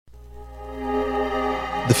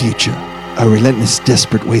The future, a relentless,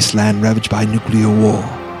 desperate wasteland ravaged by nuclear war.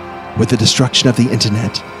 With the destruction of the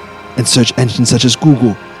internet and search engines such as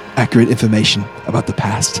Google, accurate information about the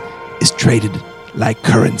past is traded like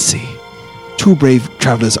currency. Two brave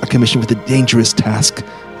travelers are commissioned with the dangerous task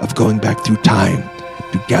of going back through time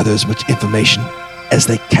to gather as much information as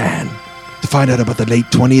they can to find out about the late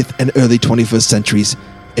 20th and early 21st centuries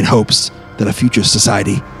in hopes that a future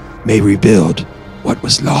society may rebuild what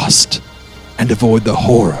was lost and avoid the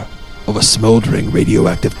horror of a smoldering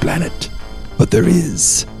radioactive planet. But there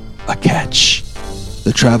is a catch.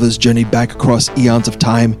 The travelers' journey back across eons of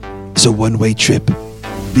time is a one-way trip,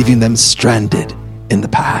 leaving them stranded in the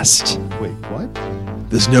past. Wait, what?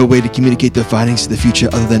 There's no way to communicate their findings to the future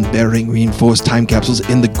other than burying reinforced time capsules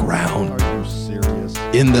in the ground. Are you serious?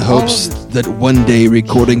 In the hopes that one day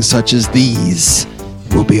recordings such as these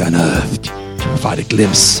will be unearthed to provide a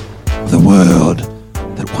glimpse of the world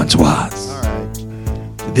that once was. All right.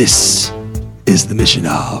 This is the mission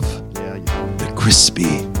of the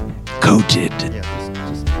crispy coated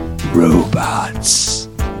robots,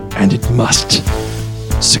 and it must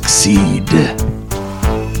succeed.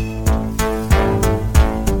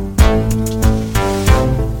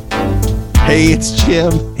 Hey, it's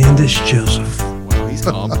Jim. And it's Joseph. Wow, he's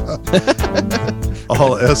calm.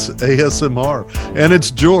 All ASMR. And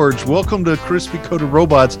it's George. Welcome to Crispy Coated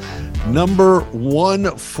Robots, number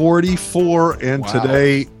 144. And Wow.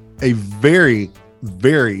 today, a very,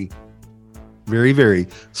 very, very, very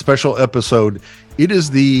special episode. It is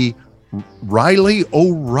the Riley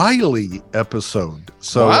O'Reilly episode.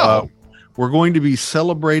 So Wow. we're going to be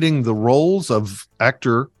celebrating the roles of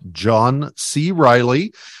actor John C.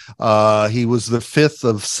 Reilly. He was the fifth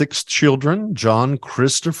of six children, John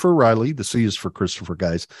Christopher Reilly. The C is for Christopher,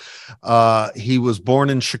 guys. He was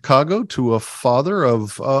born in Chicago to a father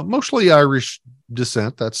of mostly Irish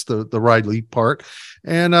descent. That's the Reilly part.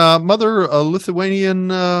 And mother, a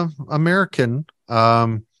Lithuanian American.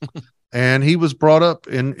 And he was brought up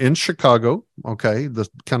in Chicago, okay, the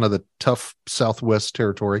kind of the tough Southwest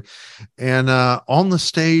territory, and on the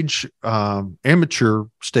stage, amateur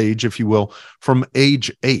stage, if you will, from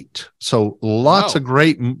age 8. So lots of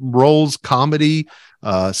great roles, comedy,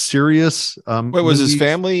 serious. Wait, was his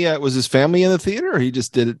family? Was his family in the theater, or he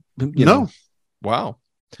just did it? You know? Wow.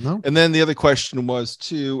 No. And then the other question was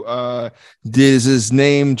too: is his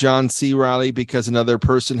name John C. Reilly because another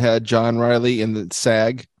person had John Reilly in the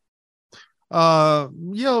SAG? Yeah,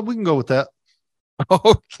 we can go with that.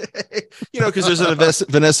 Okay, because there's a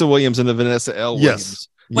Vanessa Williams and a Vanessa L. Williams.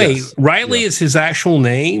 Wait, Yes. Riley is his actual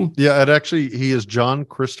name? Yeah, he is John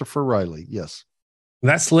Christopher Reilly. Yes.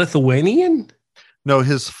 That's Lithuanian? No,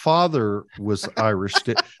 his father was Irish.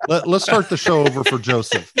 Let's start the show over for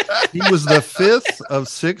Joseph. He was the fifth of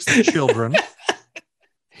six children.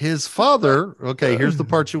 His father, okay, here's the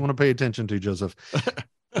part you want to pay attention to, Joseph.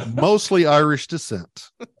 Mostly Irish descent.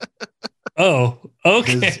 Oh,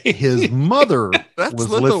 okay. His mother That's was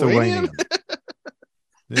Lithuanian? Lithuanian.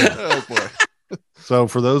 Yeah. Oh boy. So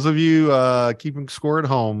for those of you keeping score at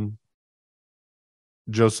home,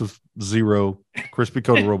 Joseph 0, Crispy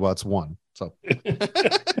Coated Robots 1. So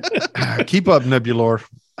keep up, Nebulor.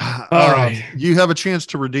 All right. You have a chance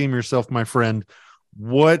to redeem yourself, my friend.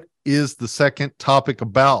 What is the second topic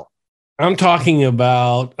about? I'm talking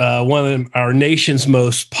about one of our nation's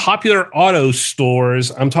most popular auto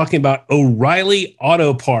stores. I'm talking about O'Reilly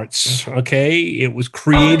Auto Parts. Okay. It was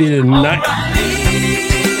created in I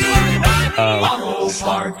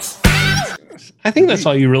think that's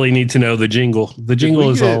all you really need to know. The jingle. The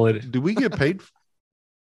jingle is all it. Do we get paid?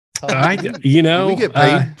 Do Do we get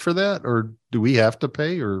paid for that, or do we have to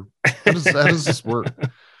pay, or how does this work?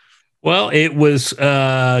 Well, it was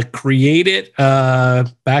created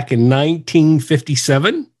back in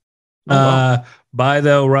 1957 by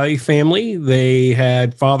the O'Reilly family. They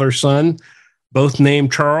had father, son, both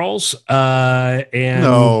named Charles. Charles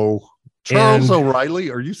O'Reilly.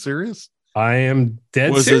 Are you serious? I am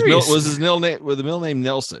dead serious. Was his middle name with the middle name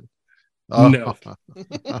Nelson? No,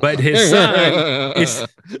 but his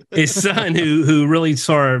son, who really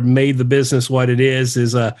sort of made the business what it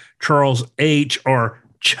is Charles H. or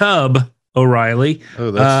Chubb O'Reilly.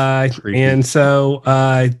 Oh, that's creepy. And so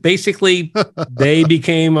basically they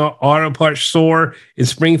became an auto parts store in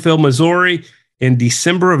Springfield, Missouri in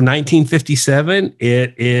December of 1957.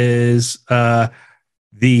 It is the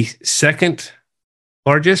second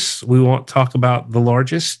largest. We won't talk about the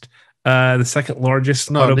largest. The second largest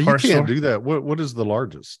auto parts store. You can't do that. What is the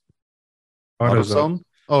largest? AutoZone.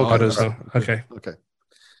 Oh, okay. AutoZone. Okay. Okay.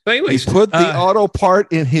 But anyways, He put the auto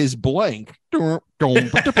part in his blank.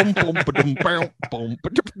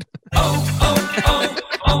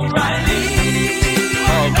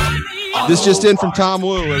 This just in from Tom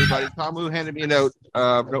Wu, everybody. Tom Wu handed me a note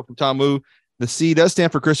from Tom Wu. The C does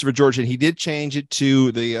stand for Christopher George, and he did change it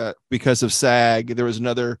to the because of SAG. There was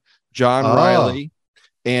another John Riley,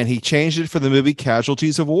 and he changed it for the movie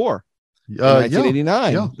Casualties of War in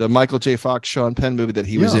 1989, the Michael J. Fox, Sean Penn movie that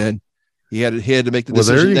he was in. He had to make the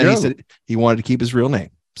decision. Then he said he wanted to keep his real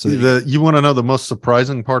name. So you want to know the most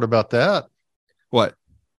surprising part about that? What?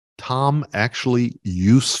 Tom actually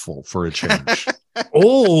useful for a change.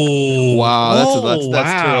 Oh wow,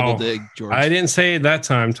 that's terrible dig, George. I didn't say it that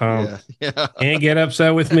time, Tom. Yeah. Can't get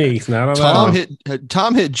upset with me. It's not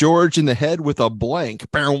Tom hit George in the head with a blank.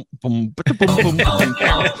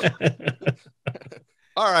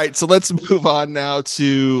 All right, so let's move on now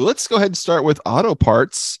let's go ahead and start with auto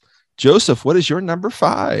parts. Joseph, what is your number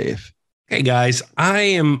 5? Hey guys,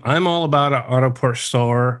 I'm all about an auto parts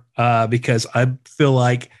store because I feel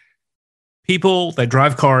like people that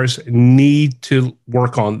drive cars need to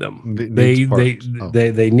work on them. They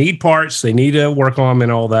need parts. They need to work on them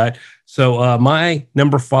and all that. So my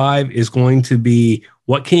number 5 is going to be,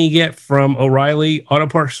 what can you get from O'Reilly Auto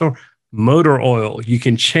Parts Store? Motor oil. You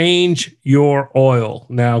can change your oil.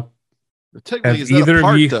 Now, technically, is that a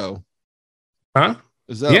part, though? Huh?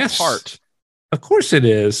 Is that a part? Of course it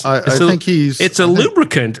is. I think it's a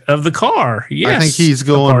lubricant of the car. Yes. I think he's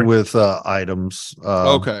going with items.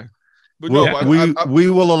 Okay. But we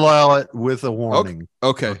will allow it with a warning.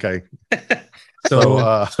 Okay.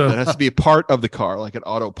 So it has to be a part of the car, like an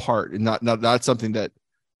auto part, and not something that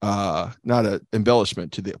not an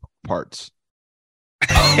embellishment to the parts.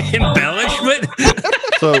 Embellishment?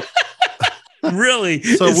 So really?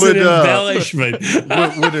 So it's an embellishment.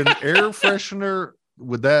 Would an air freshener,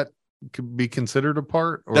 would that be considered a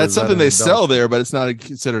part? Or that's something they sell there, but it's not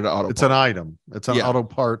considered an auto. It's an item. It's an auto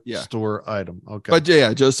part store item. Okay. But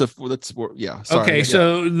Joseph, sorry. Okay,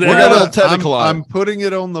 so we're a little technical. I'm putting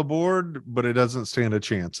it on the board, but it doesn't stand a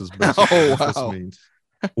chance. Is wow. This means.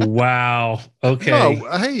 Wow. Okay.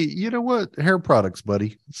 Oh, hey, you know what? Hair products,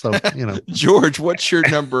 buddy. So George, what's your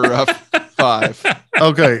number 5?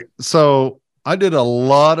 Okay, so I did a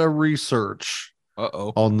lot of research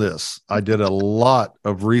on this. I did a lot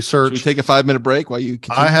of research. Should we take a 5-minute break while you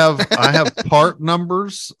continue? I have part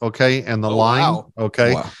numbers, okay, and the line. Wow.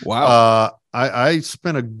 Okay. Wow. I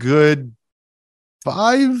spent a good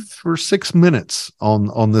 5 or 6 minutes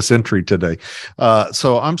on this entry today.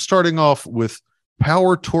 So I'm starting off with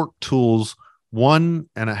Power Torque Tools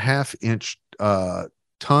 1.5 inch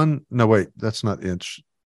ton. No, wait, that's not inch.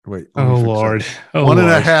 Wait. Oh Lord. One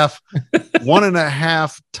and a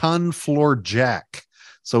half ton floor jack.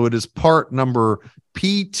 So it is part number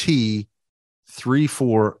PT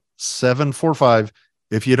 34745.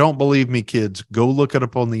 If you don't believe me, kids, go look it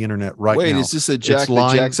up on the internet right now. Wait, is this a jack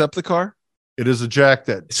that jacks up the car? It is a jack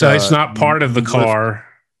that. So it's not part of the car.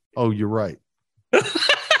 Oh, you're right.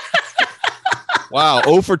 Wow,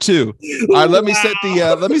 0 for 2. All right, let me set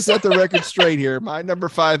the record straight here. My number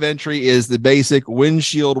 5 entry is the basic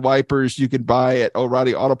windshield wipers you can buy at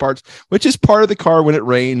O'Reilly Auto Parts, which is part of the car. When it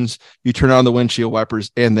rains, you turn on the windshield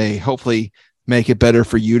wipers, and they hopefully make it better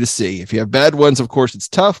for you to see. If you have bad ones, of course, it's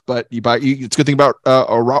tough. But it's a good thing about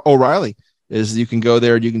O'Reilly is you can go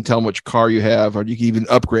there and you can tell them which car you have, or you can even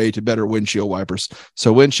upgrade to better windshield wipers.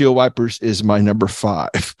 So windshield wipers is my number 5.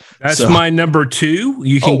 That's my number 2.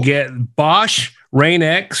 You can get Bosch,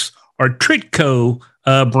 Rain-X, or Tritco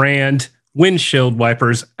brand windshield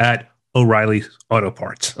wipers at O'Reilly Auto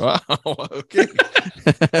Parts. Wow, okay.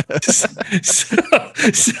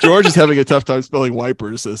 George is having a tough time spelling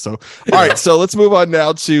wipers. So, all right. So let's move on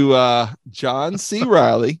now to John C.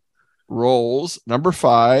 Riley. Rolls number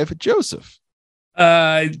 5, Joseph.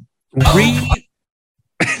 Wrong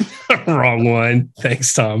one.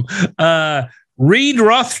 Thanks, Tom. Reed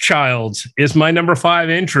Rothschild's is my number 5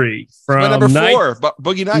 entry from number 4,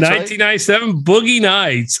 Boogie Nights, 1997, right? Boogie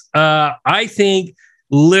Nights. I think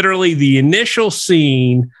literally the initial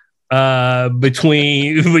scene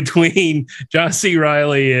between John C.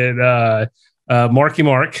 Riley and Marky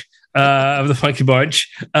Mark of the Funky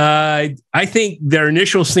Bunch. I think their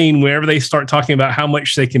initial scene, wherever they start talking about how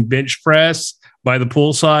much they can bench press by the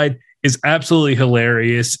poolside, is absolutely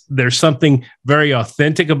hilarious. There's something very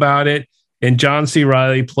authentic about it. And John C.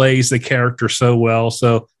 Riley plays the character so well.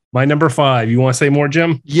 So my number 5. You want to say more,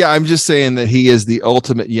 Jim? Yeah, I'm just saying that he is the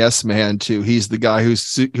ultimate yes man too. He's the guy who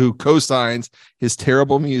co-signs his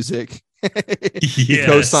terrible music. He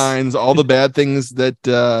co-signs all the bad things that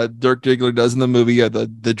Dirk Diggler does in the movie,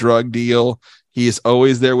 the drug deal. He is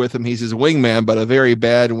always there with him. He's his wingman, but a very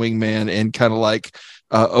bad wingman, and kind of like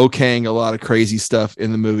okaying a lot of crazy stuff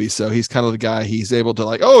in the movie. So he's kind of the guy. He's able to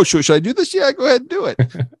like, oh, should I do this? Yeah, go ahead and do it.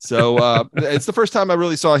 So it's the first time I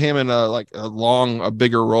really saw him in a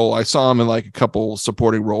bigger role. I saw him in like a couple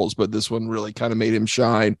supporting roles, but this one really kind of made him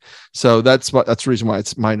shine. So that's the reason why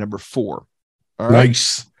it's my number 4. All right.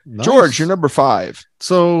 Nice. George, you're number 5.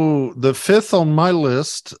 So the 5th on my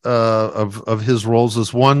list of his roles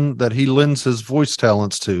is one that he lends his voice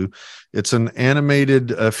talents to. It's an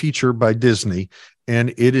animated feature by Disney, and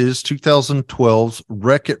it is 2012's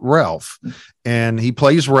Wreck-It Ralph. And he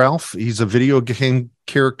plays Ralph. He's a video game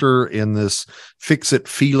character in this Fix-It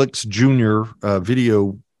Felix Jr.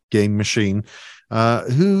 Video game machine,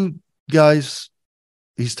 who, guys,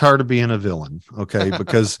 he's tired of being a villain, okay?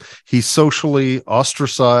 Because he's socially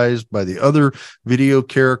ostracized by the other video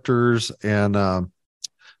characters, and at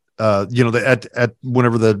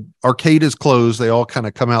whenever the arcade is closed, they all kind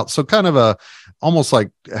of come out. So kind of almost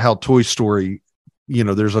like how Toy Story,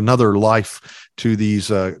 there's another life to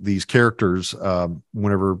these characters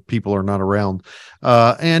whenever people are not around,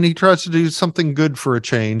 and he tries to do something good for a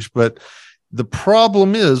change, but the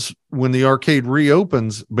problem is when the arcade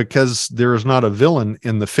reopens, because there is not a villain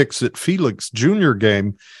in the Fix-It Felix Jr.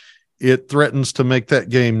 game, it threatens to make that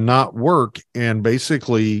game not work. And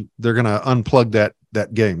basically they're going to unplug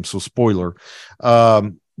that game. So spoiler.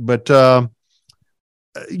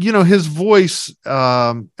 His voice,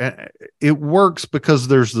 it works because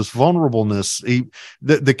there's this vulnerableness.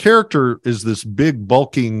 The character is this big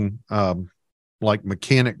bulking, like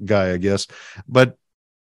mechanic guy, I guess, but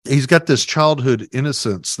he's got this childhood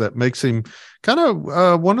innocence that makes him kind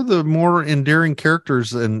of one of the more endearing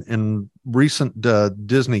characters in recent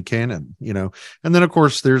Disney canon, And then, of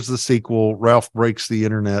course, there's the sequel, Ralph Breaks the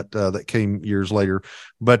Internet, that came years later.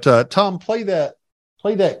 But Tom, play that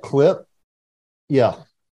clip. Yeah.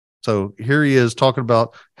 So here he is talking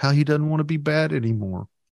about how he doesn't want to be bad anymore.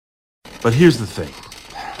 But here's the thing.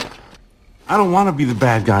 I don't want to be the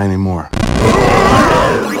bad guy anymore.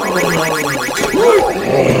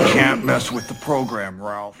 You can't mess with the program,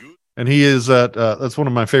 Ralph. And he is at that's one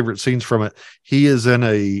of my favorite scenes from it. He is in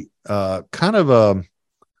a kind of a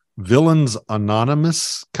Villains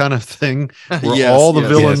Anonymous kind of thing where all the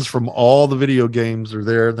villains from all the video games are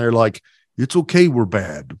there, and they're like, it's okay, we're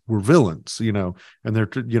bad, we're villains, and they're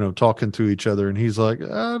talking to each other, and he's like,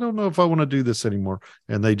 I don't know if I want to do this anymore,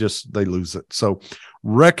 and they lose it. So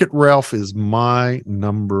Wreck-It Ralph is my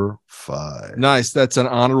number 5. Nice. That's an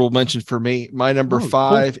honorable mention for me. My number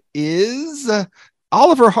 5 is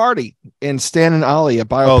Oliver Hardy in Stan and Ollie, a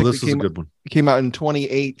biopic. This is a good one. Came out in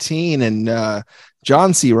 2018, and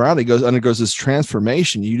John C. Reilly undergoes this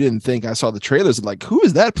transformation. You didn't think, I saw the trailers and like, who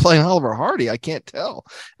is that playing Oliver Hardy? I can't tell.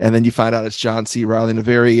 And then you find out it's John C. Reilly in a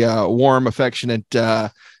very warm, affectionate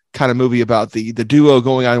kind of movie about the duo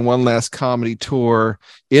going on one last comedy tour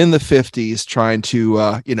in the 50s, trying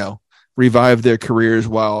to, revive their careers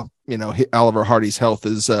while, Oliver Hardy's health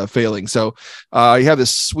is failing. So you have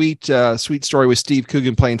this sweet story with Steve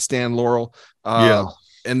Coogan playing Stan Laurel.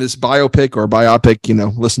 And this biopic,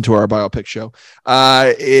 listen to our biopic show,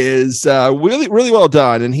 is really, really well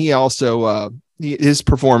done. And he also, his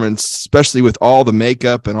performance, especially with all the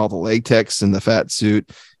makeup and all the latex and the fat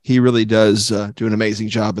suit, he really does do an amazing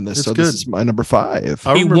job in this. It's so good. This is my number 5.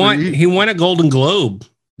 He won a Golden Globe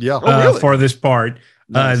for this part,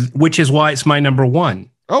 which is why it's my number 1.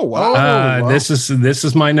 Oh, wow. This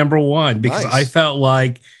is my number 1 because I felt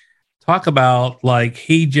like, talk about like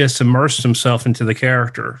he just immersed himself into the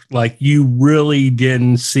character. Like you really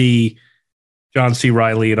didn't see John C.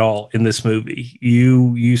 Reilly at all in this movie.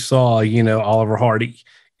 You saw, Oliver Hardy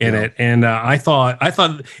in it. And I thought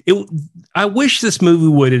it, I wish this movie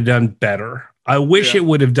would have done better. I wish it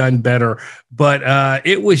would have done better, but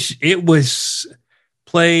it was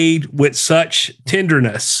played with such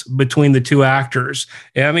tenderness between the two actors.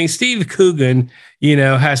 I mean, Steve Coogan,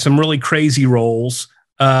 has some really crazy roles.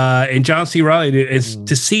 And John C. Reilly is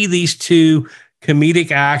to see these two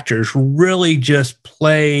comedic actors really just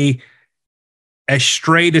play as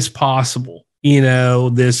straight as possible,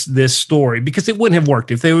 this story, because it wouldn't have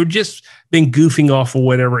worked if they were just been goofing off or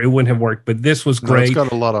whatever. It wouldn't have worked, but this was great. It's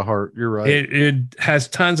got a lot of heart. You're right. It has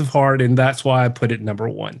tons of heart, and that's why I put it number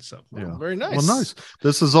 1. So very nice. Well, nice.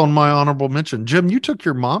 This is on my honorable mention. Jim, you took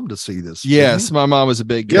your mom to see this. Yes, my mom was a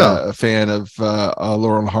big fan of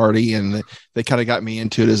Laurel and Hardy, and they kind of got me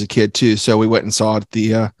into it as a kid too. So we went and saw it at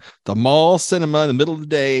the mall cinema in the middle of the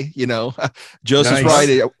day. Joseph's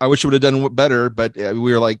right. I wish it would have done better, but we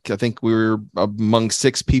were like, I think we were among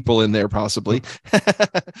 6 people in there, possibly.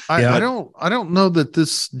 I don't know that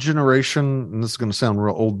this generation, and this is going to sound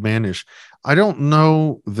real old manish, I don't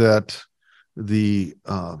know that the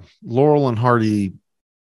Laurel and Hardy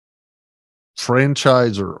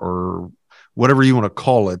franchise or whatever you want to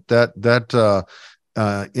call it, that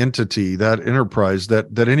entity, that enterprise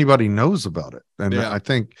that anybody knows about it. And I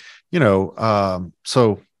think,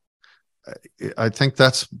 so I think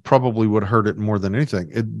that's probably what hurt it more than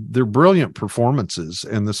anything. They're brilliant performances,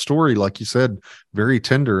 and the story, like you said, very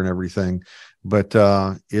tender and everything, but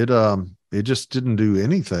it just didn't do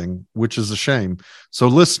anything, which is a shame. So,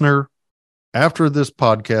 listener, after this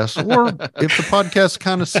podcast, or if the podcast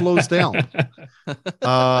kind of slows down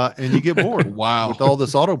and you get bored with all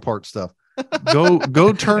this auto part stuff,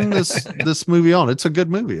 go turn this movie on. It's a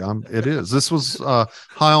good movie. It is. This was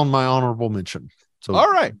high on my honorable mention. So,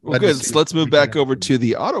 all right, well, good. So let's move back over to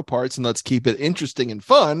the auto parts and let's keep it interesting and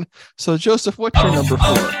fun. So, Joseph, what's your number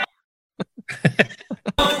 4?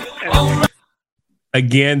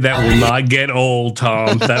 Again, that will not get old,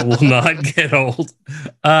 Tom. That will not get old.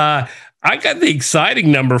 I got the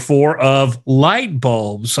exciting number 4 of light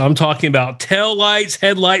bulbs. I'm talking about tail lights,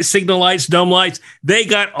 headlights, signal lights, dome lights. They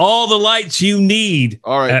got all the lights you need.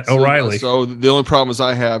 All right, at O'Reilly. So the only problem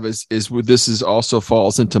I have is this is also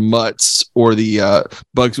falls into mutts or the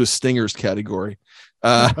bugs with stingers category.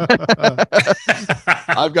 I've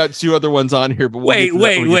got 2 other ones on here, but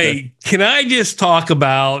wait. Can I just talk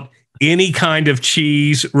about any kind of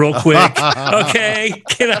cheese real quick? Okay.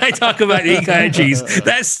 Can I talk about any kind of cheese?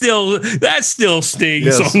 That still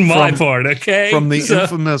stings on my part. Okay. From the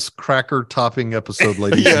infamous cracker topping episode,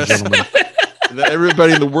 ladies and gentlemen, that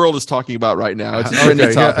everybody in the world is talking about right now. It's a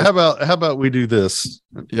trendy topic. How about we do this?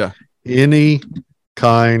 Yeah. Any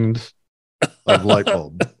kind of light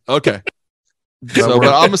bulb. Okay. So,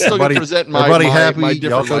 but I'm still going to present my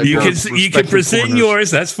different. You can present yours.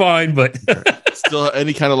 That's fine, but still,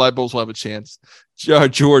 any kind of light bulbs will have a chance.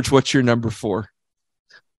 George, what's your number 4?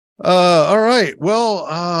 All right.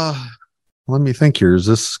 Well, let me think here. Is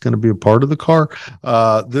this going to be a part of the car?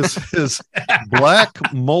 This is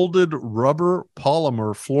black molded rubber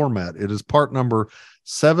polymer floor mat. It is part number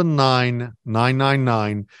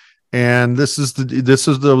 79999. And this is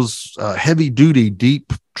those heavy duty,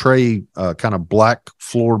 deep tray kind of black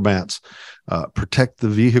floor mats. Protect the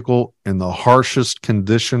vehicle in the harshest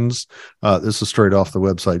conditions. This is straight off the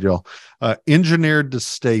website, y'all. Engineered to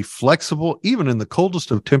stay flexible even in the coldest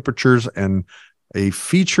of temperatures, and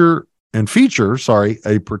feature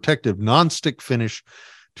a protective non-stick finish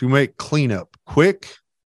to make cleanup quick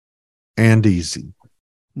and easy.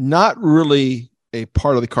 Not really a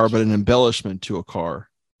part of the car, but an embellishment to a car.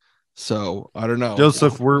 So I don't know,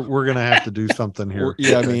 Joseph. We're gonna have to do something here.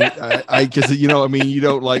 Yeah, I mean, because you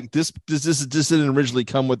don't like this. This didn't originally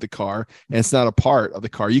come with the car, and it's not a part of the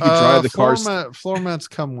car. You can drive the car. Floor mats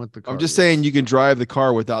come with the car. I'm just saying you can drive the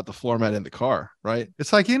car without the floor mat in the car, right?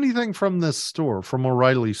 It's like anything from this store, from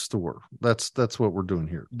O'Reilly's store. That's what we're doing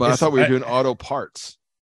here. But I thought we were doing auto parts.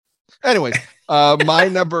 Anyways, my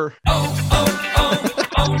number.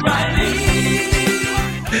 O'Reilly.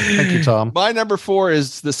 Thank you, Tom. My number 4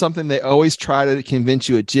 is something they always try to convince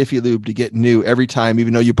you at Jiffy Lube to get new every time,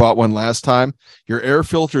 even though you bought one last time. Your air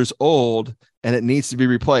filter is old and it needs to be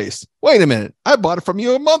replaced. Wait a minute. I bought it from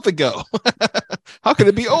you a month ago. How can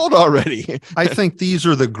it be old already? I think these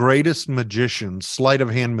are the greatest magicians, sleight of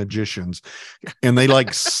hand magicians, and they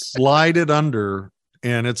like slide it under.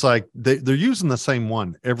 And it's like they're using the same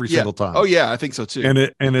one every single time. Oh yeah, I think so too.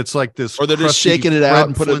 And it's like this, or they're just shaking it out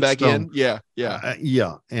and putting it back in. Yeah.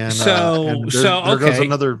 And there goes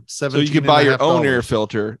another $17. So you can buy your own air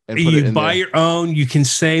filter and put it in there. Your own. You can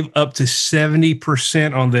save up to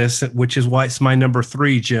 70% on this, which is why it's my number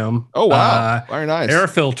 3, Jim. Oh wow, very nice. Air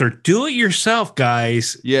filter. Do it yourself,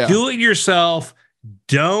 guys. Yeah, do it yourself.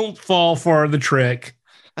 Don't fall for the trick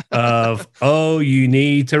of you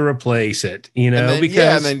need to replace it,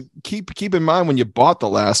 because and then keep in mind when you bought the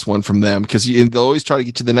last one from them, because they'll always try to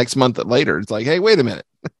get you the next month later. It's like, hey, wait a minute,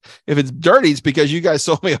 if it's dirty, it's because you guys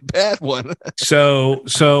sold me a bad one. so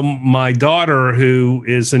my daughter, who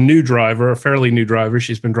is a fairly new driver,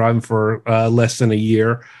 she's been driving for less than a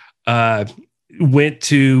year, went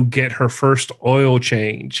to get her first oil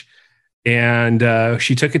change, and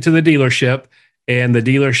she took it to the dealership. And the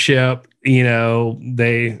dealership,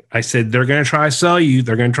 I said, they're going to try to sell you.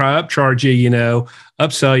 They're going to try to upcharge you,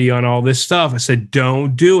 upsell you on all this stuff. I said,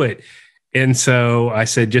 don't do it. And so I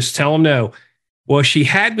said, just tell them no. Well, she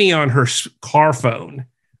had me on her car phone.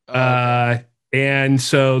 And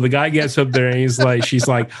so the guy gets up there and she's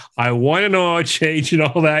like, I want an oil change and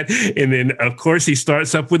all that. And then, of course, he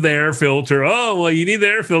starts up with the air filter. Oh, well, you need the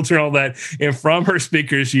air filter and all that. And from her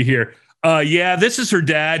speakers, you hear, yeah, this is her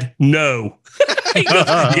dad. No. He goes,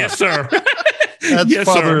 yes, sir. That's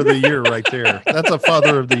Father of the Year right there. That's a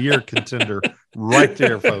Father of the Year contender right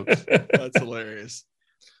there, folks. That's hilarious.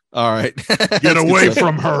 All right. Get away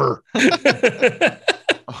from her.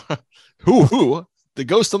 Who? The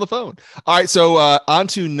ghost on the phone. All right. So on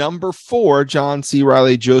to number 4, John C.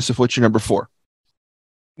 Reilly. Joseph, what's your number 4?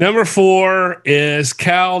 Number 4 is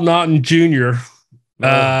Cal Naughton Jr.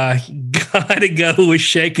 Gotta go with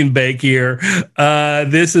Shake and Bake here.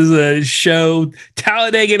 This is a show,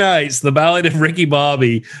 Talladega Nights, The Ballad of Ricky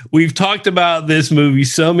Bobby. We've talked about this movie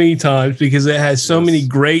so many times because it has so many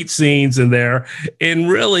great scenes in there. And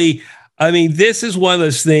really, I mean, this is one of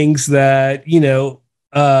those things that,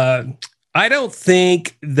 I don't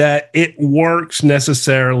think that it works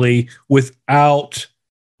necessarily without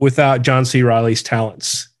John C. Reilly's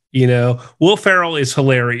talents. Will Ferrell is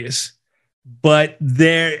hilarious. But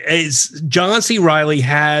John C. Reilly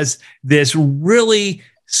has this really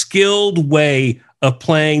skilled way of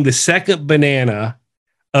playing the second banana,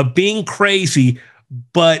 of being crazy,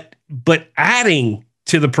 but adding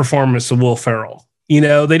to the performance of Will Ferrell.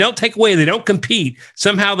 They don't take away, they don't compete.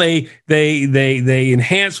 Somehow they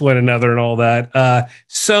enhance one another and all that.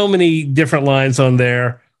 So many different lines on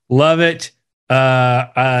there. Love it.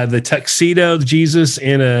 The tuxedo, Jesus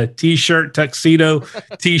in a tuxedo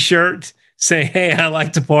t-shirt. Saying, "Hey, I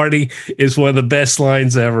like to party," is one of the best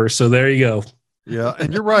lines ever. So there you go. Yeah,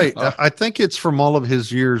 and you're right. I think it's from all of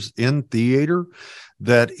his years in theater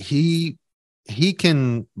that he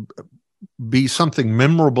can be something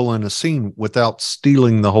memorable in a scene without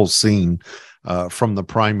stealing the whole scene from the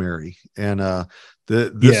primary. And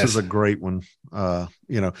this is a great one. I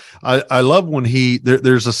love when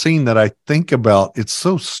there's a scene that I think about. It's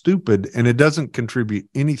so stupid and it doesn't contribute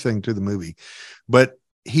anything to the movie, but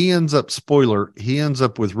he ends up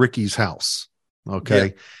with Ricky's house.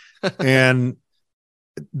 Okay. Yeah. And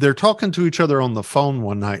they're talking to each other on the phone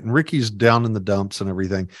one night, and Ricky's down in the dumps and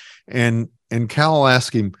everything. And Cal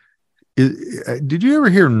asked him, did you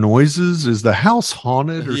ever hear noises? Is the house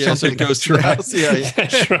haunted or something? Goes to the house. Yeah.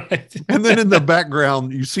 That's right. And then in the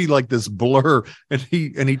background, you see like this blur, and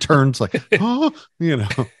he turns like, oh,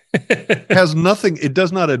 has nothing. It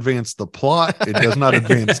does not advance the plot. It does not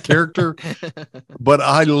advance character. But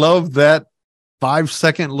I love that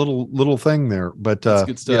 5-second little thing there. But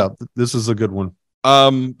yeah, this is a good one.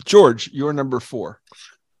 George, your number 4.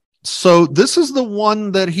 So this is the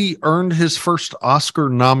one that he earned his first Oscar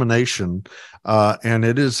nomination, and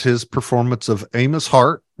it is his performance of Amos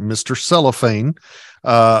Hart, Mr. Cellophane,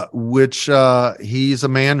 which he's a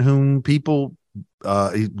man whom people,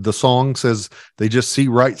 the song says they just see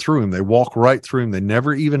right through him. They walk right through him. They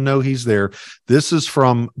never even know he's there. This is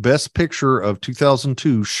from Best Picture of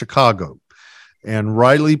 2002, Chicago. And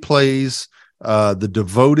Reilly plays the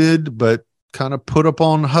devoted but kind of put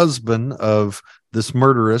upon husband of this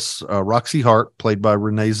murderess, Roxy Hart, played by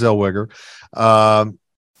Renee Zellweger.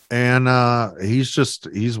 And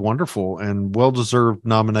he's wonderful and well-deserved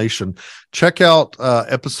nomination. Check out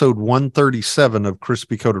episode 137 of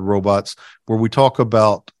Crispy Coated Robots, where we talk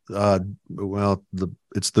about,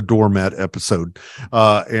 it's the doormat episode.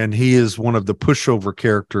 And he is one of the pushover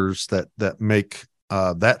characters that make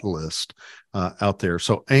that list out there.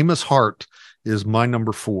 So Amos Hart is my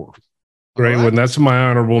number 4. Great one. That's my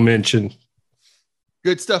honorable mention.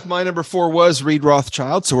 Good stuff. My number 4 was Reed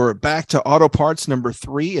Rothschild. So we're back to auto parts number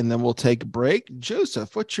 3, and then we'll take a break.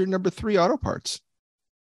 Joseph, what's your number 3 auto parts?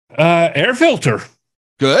 Air filter.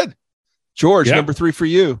 Good. George, number 3 for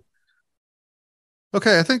you.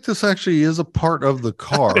 Okay, I think this actually is a part of the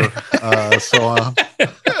car. Good.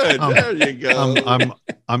 There you go.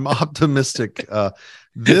 I'm optimistic.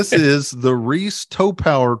 This is the Reese Tow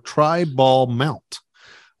Power Tri-Ball Mount.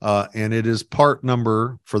 And it is part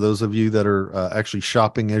number, for those of you that are actually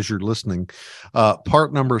shopping as you're listening,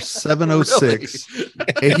 part number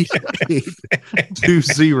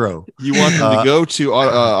 706-8820. You want them to go to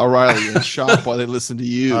O'Reilly and shop while they listen to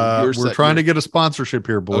you. We're trying to get a sponsorship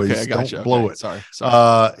here, boys. Okay, I got Don't blow it. Sorry.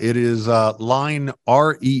 It is line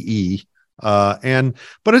REE. But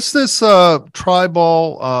it's this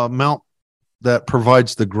tri-ball mount that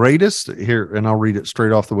provides the greatest here, and I'll read it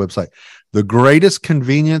straight off the website. The greatest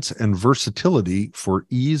convenience and versatility for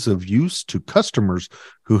ease of use to customers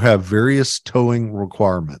who have various towing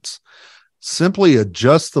requirements. Simply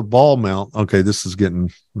adjust the ball mount. Okay, this is getting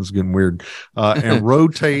weird. And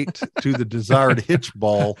rotate to the desired hitch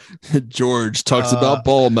ball. George talks about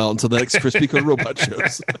ball mounts on the next Crispy Coated Robot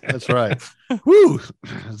shows. That's right. Woo!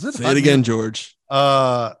 Say it again, George.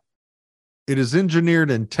 It is engineered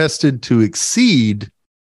and tested to exceed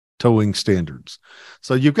towing standards.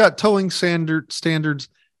 So you've got towing standards,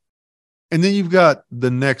 and then you've got the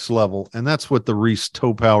next level, and that's what the Reese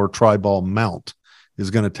Tow Power Tri-Ball Mount is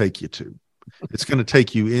going to take you to. It's going to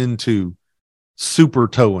take you into super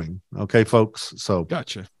towing. Okay, folks. So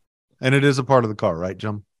gotcha. And it is a part of the car, right,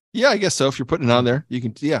 Jim? Yeah, I guess so. If you're putting it on there, you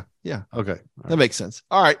can. Yeah. Okay. That makes sense.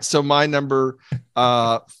 All right. So my number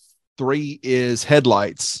 3 is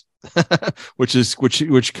headlights,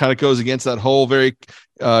 which kind of goes against that whole very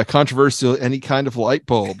controversial any kind of light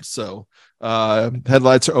bulb. So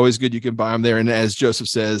headlights are always good. You can buy them there, and as Joseph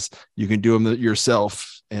says, you can do them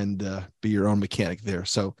yourself and be your own mechanic there.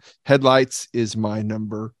 So headlights is my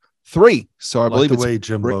number 3. So I believe the it's way,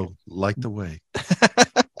 Jimbo. Light the way.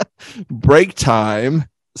 break time.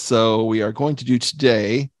 So we are going to do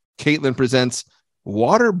today. Caitlin presents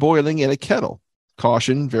water boiling in a kettle.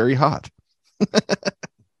 Caution, very hot.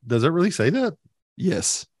 Does it really say that?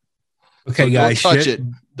 Yes. Okay, So guys, don't touch it.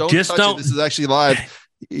 Don't just touch don't. it. This is actually live.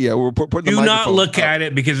 Yeah, we're putting the Do not microphone look up. at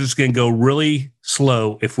it because it's going to go really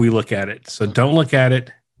slow if we look at it. So don't look at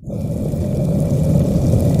it.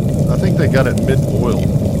 I think they got it mid-boil.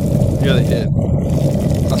 Yeah, they did.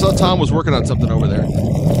 I saw Tom was working on something over there.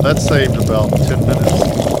 That saved about 10 minutes.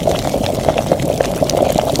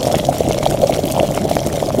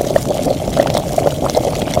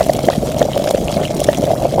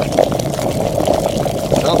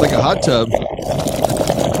 Sounds like a hot tub.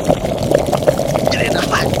 Get in the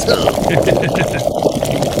hot tub.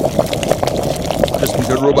 Crispy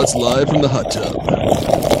Good Robots live from the hot tub.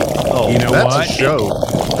 Oh, You know that's what? a show.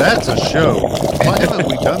 That's a show. Why haven't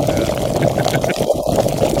we done that?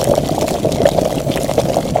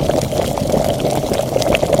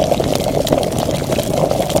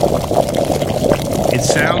 It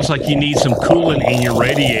sounds like you need some coolant in your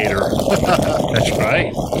radiator. That's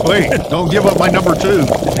right. Wait, don't give up my number 2.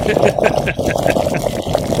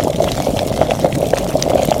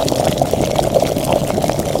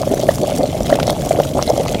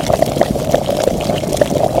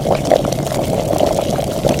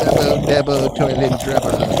 Dabo toilet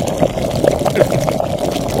dropper.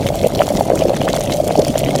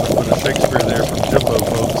 Put a Shakespeare there from Jimbo,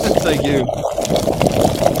 folks. Thank you.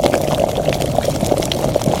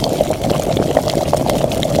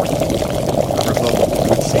 Never thought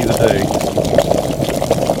we'd see the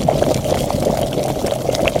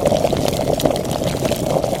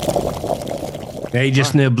day. Hey,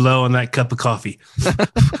 just need a blow on that cup of coffee.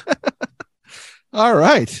 All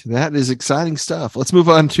right, that is exciting stuff. Let's move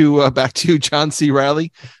on to back to John C.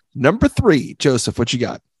 Reilly, number 3. Joseph, what you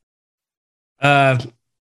got?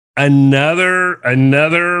 Another,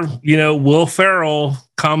 Will Ferrell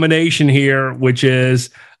combination here, which is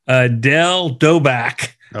Dell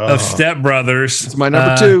Doback Oh. of Step Brothers. It's my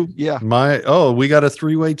number 2. Yeah. We got a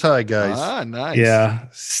 3-way tie, guys. Ah, nice. Yeah,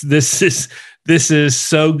 this is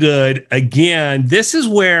so good. Again, this is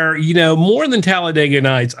where, more than Talladega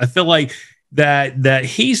Nights, I feel like that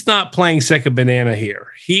he's not playing second banana here.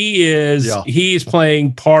 He's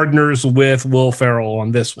playing partners with Will Ferrell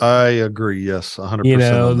on this one. I agree. Yes,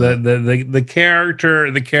 100%. The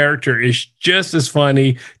character is just as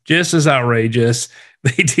funny, just as outrageous.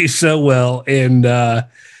 They do so well. And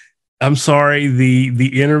I'm sorry,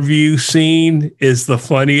 the interview scene is the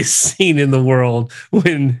funniest scene in the world,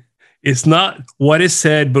 when it's not what is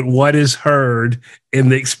said, but what is heard, in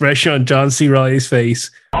the expression on John C. Reilly's face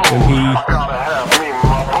when he.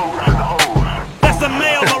 That's the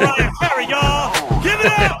male Mariah Carey, y'all. Give it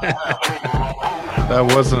up. That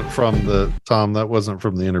wasn't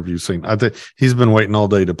from the interview scene. I think he's been waiting all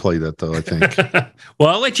day to play that, though. I think. Well,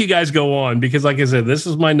 I'll let you guys go on because, like I said, this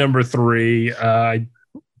is my number 3. I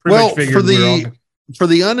Well, for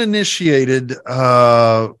the uninitiated,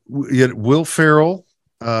 Will Ferrell.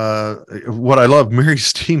 What I love, Mary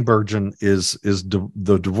Steenburgen is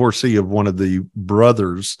the divorcee of one of the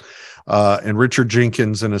brothers, and Richard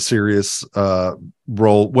Jenkins in a serious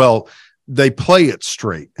role. Well, they play it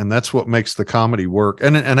straight, and that's what makes the comedy work.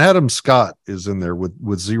 And Adam Scott is in there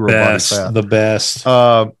with zero body fat. The best.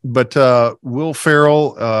 But Will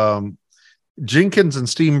Ferrell, Jenkins and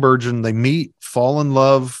Steenburgen, they meet, fall in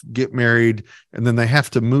love, get married, and then they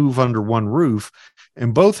have to move under one roof,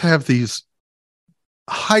 and both have these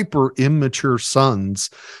hyper immature sons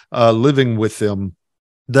living with them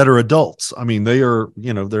that are adults. I mean, they are,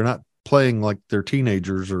 they're not playing like they're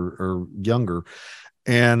teenagers or younger.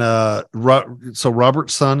 And so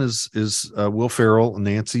Robert's son is Will Ferrell, and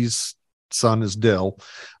Nancy's son is Dell,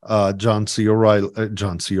 John C. Reilly,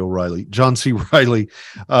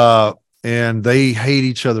 and they hate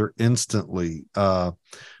each other instantly.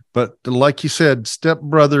 But like you said, Step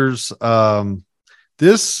Brothers,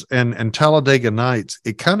 this and Talladega Nights,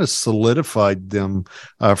 it kind of solidified them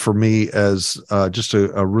for me as just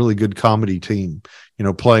a really good comedy team,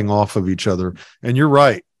 playing off of each other. And you're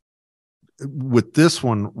right. with this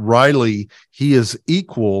one, Riley, he is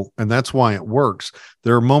equal, and that's why it works.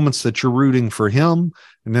 There are moments that you're rooting for him,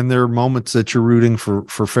 and then there are moments that you're rooting for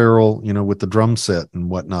Farrell, with the drum set and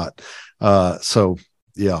whatnot. So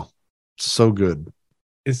yeah, so good.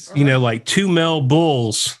 It's like two male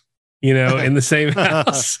bulls, in the same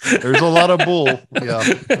house. There's a lot of bull. Yeah.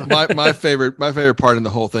 my favorite part in the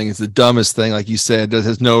whole thing is the dumbest thing, like you said, that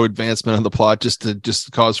has no advancement on the plot, just to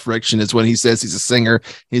cause friction, is when he says he's a singer.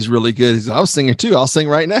 He's really good. He's, I'm a singer too. I'll sing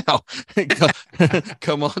right now.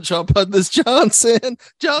 Come on, jump on this Johnson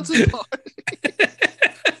party.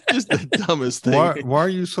 Just the dumbest thing. Why are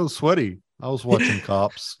you so sweaty? I was watching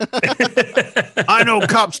Cops. I know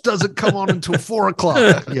Cops doesn't come on until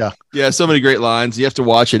 4:00. Yeah. Yeah. So many great lines. You have to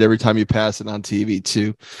watch it every time you pass it on TV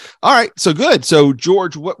too. All right. So good. So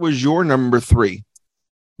George, what was your number 3?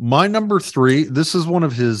 My number 3, this is one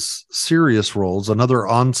of his serious roles, another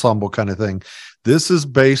ensemble kind of thing. This is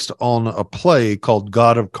based on a play called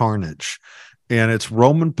God of Carnage, and it's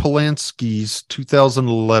Roman Polanski's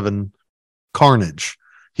 2011 Carnage.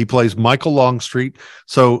 He plays Michael Longstreet.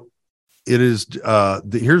 So it is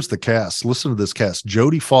here's the cast. Listen to this cast: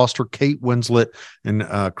 Jodie Foster, Kate Winslet,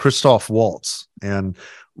 and Christoph Waltz. And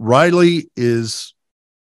Riley is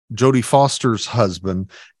Jodie Foster's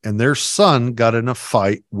husband, and their son got in a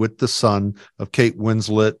fight with the son of Kate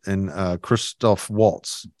Winslet and Christoph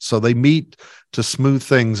Waltz. So they meet to smooth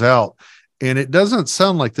things out. And it doesn't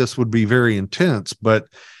sound like this would be very intense, but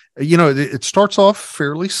it starts off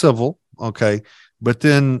fairly civil, okay, but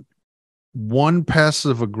then one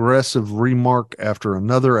passive aggressive remark after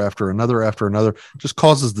another just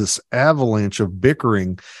causes this avalanche of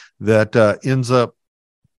bickering that ends up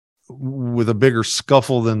with a bigger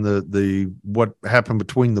scuffle than the what happened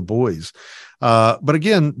between the boys. But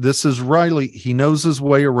again, this is Riley. He knows his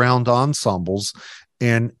way around ensembles,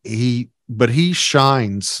 and he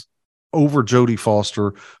shines over Jodie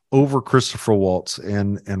Foster, over Christopher Waltz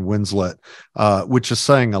and Winslet, which is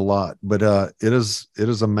saying a lot. But it is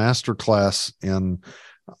a masterclass in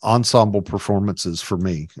ensemble performances for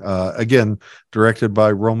me. Again, directed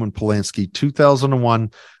by Roman Polanski,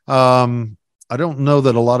 2001. I don't know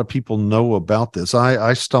that a lot of people know about this.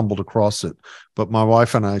 I stumbled across it, but my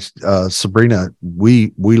wife and I, Sabrina,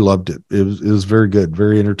 we loved it. It was very good,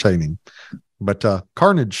 very entertaining. But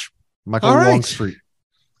Carnage, Michael Longstreet.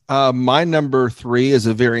 My number 3 is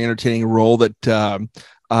a very entertaining role that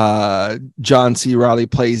John C. Reilly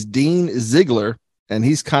plays Dean Ziegler, and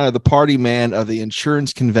he's kind of the party man of the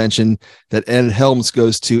insurance convention that Ed Helms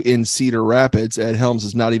goes to in Cedar Rapids. Ed Helms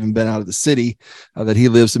has not even been out of the city that he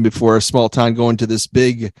lives in before, a small town, going to this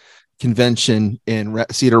big convention in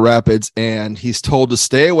Cedar Rapids, and he's told to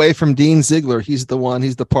stay away from Dean Ziegler. He's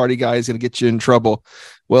the party guy. He's going to get you in trouble.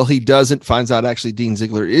 Well, he doesn't. Finds out actually Dean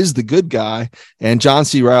Ziegler is the good guy, and John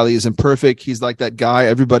C. Reilly is imperfect. He's like that guy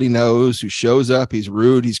everybody knows who shows up. He's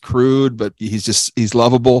rude, he's crude, but he's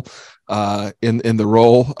lovable in the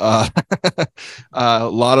role. A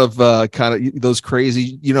lot of kind of those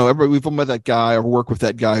crazy, we've met that guy or work with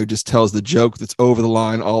that guy who just tells the joke that's over the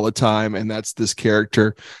line all the time, and that's this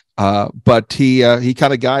character. But he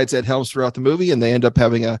kind of guides Ed Helms throughout the movie, and they end up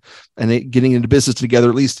having getting into business together,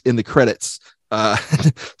 at least in the credits.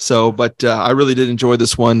 But I really did enjoy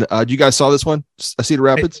this one. You guys saw this one, Cedar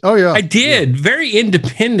Rapids? Oh yeah, I did. Yeah. Very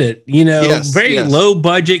independent, Yes, very low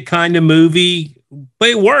budget kind of movie, but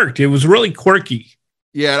it worked. It was really quirky.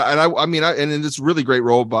 Yeah, and it's a really great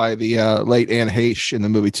role by the late Anne Heche in the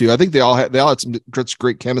movie too. I think they all had some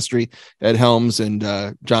great chemistry. Ed Helms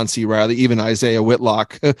and John C. Reilly, even Isaiah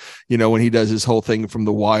Whitlock. When he does his whole thing from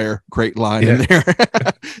The Wire, great line in there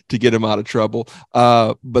to get him out of trouble.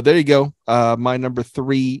 But there you go. My number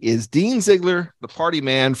 3 is Dean Ziegler, the party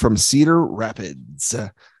man from Cedar Rapids.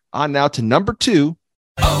 On now to number 2.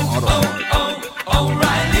 O'Reilly.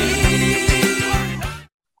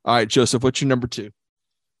 All right, Joseph, what's your number 2?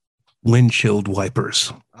 Windshield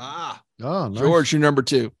wipers. Oh, nice. George, your number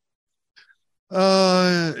 2.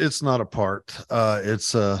 It's not a part.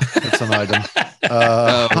 It's an item.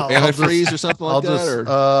 Antifreeze or something like that, or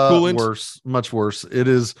coolant? Worse, much worse. It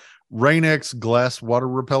is Rain-X glass water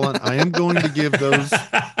repellent. I am going to give those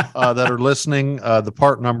that are listening the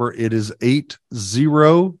part number. It is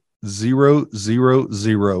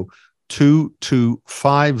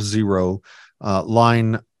 800002250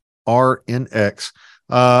 line RNX.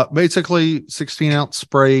 Basically 16-ounce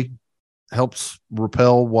spray helps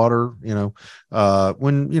repel water,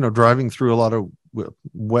 when, driving through a lot of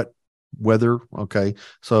wet weather. Okay.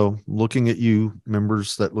 So looking at you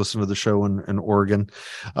members that listen to the show in Oregon,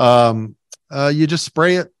 you just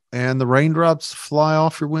spray it and the raindrops fly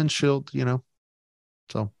off your windshield,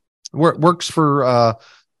 so works for,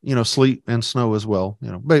 sleet and snow as well.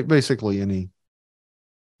 Basically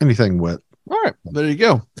anything wet. All right, there you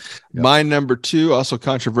go. Yep. My number 2, also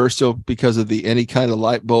controversial because of the any kind of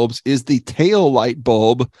light bulbs, is the tail light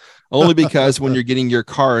bulb. Only because when you're getting your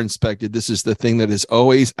car inspected, this is the thing that is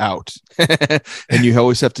always out. And you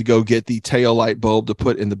always have to go get the tail light bulb to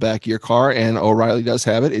put in the back of your car. And O'Reilly does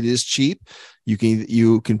have it. It is cheap. You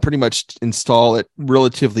can pretty much install it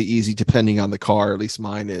relatively easy depending on the car. At least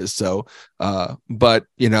mine is. So, but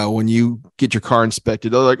when you get your car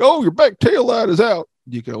inspected, they're like, "Oh, your back tail light is out."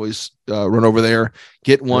 You can always run over there,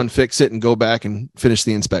 get one, fix it, and go back and finish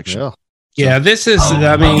the inspection. Yeah. This is,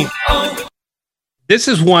 this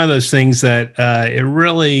is one of those things that it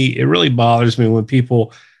really bothers me when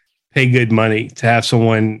people pay good money to have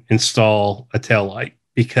someone install a taillight,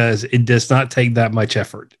 because it does not take that much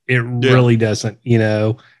effort. It really doesn't.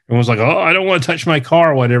 Everyone's like, "Oh, I don't want to touch my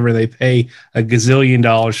car," or whatever. They pay $1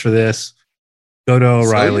 gazillion for this. Go to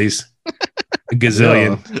O'Reilly's. A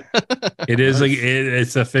gazillion. It is.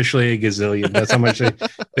 It's officially a gazillion. That's how much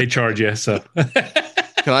they charge you. So,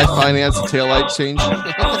 can I finance a taillight change?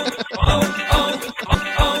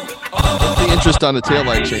 What's the interest on a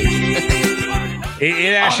taillight change?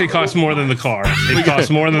 It actually costs more than the car. It costs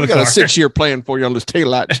more than the car. We got a 6-year plan for you on this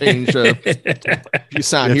taillight change. If you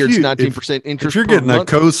sign here, it's 19% interest. If you're getting a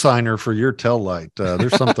co-signer for your taillight,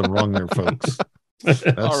 there's something wrong there, folks.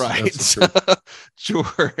 All right,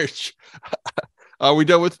 George. Are we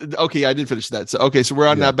done with? Okay, I did finish that. So we're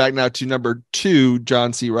on now back now to number 2,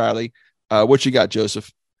 John C. Reilly. What you got,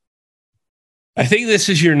 Joseph? I think this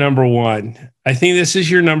is your number 1. I put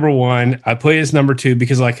it as number 2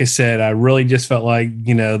 because, like I said, I really just felt like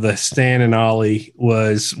the Stan and Ollie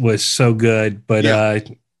was so good, but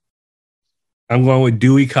I'm going with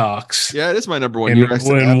Dewey Cox. Yeah, it is my number 1.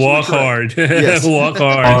 And Walk Hard. Yes. Walk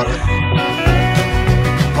Hard.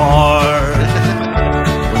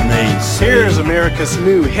 Here's America's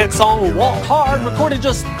new hit song, Walk Hard, recorded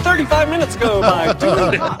just 35 minutes ago by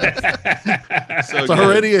Dewey. It's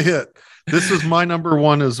already a hit. This is my number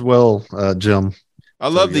 1 as well, Jim. I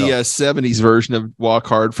love the 70s version of Walk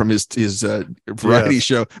Hard from his variety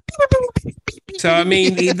show. So, I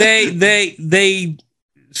mean, they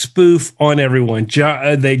spoof on everyone.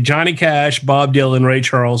 Johnny Cash, Bob Dylan, Ray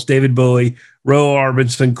Charles, David Bowie, Roy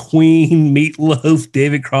Orbison, Queen, Meatloaf,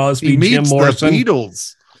 David Crosby, Jim Morrison. The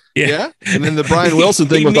Beatles. Yeah. And then the Brian Wilson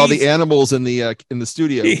thing with all the animals in the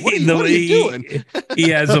studio. What are you doing? He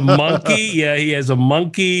has a monkey. Yeah, he has a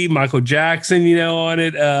monkey. Michael Jackson, on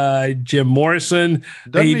it. Jim Morrison.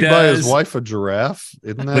 Doesn't he buy his wife a giraffe?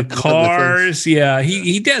 Isn't that the Cars? Yeah,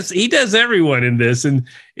 he does everyone in this, and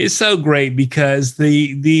it's so great because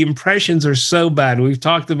the impressions are so bad. We've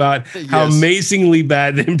talked about how amazingly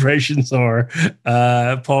bad the impressions are.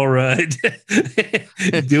 Paul Rudd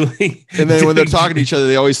doing, and then when they're talking to each other,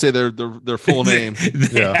 they always say their full name.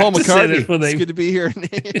 Paul McCartney. It's good to be here.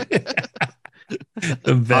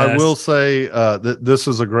 I will say that this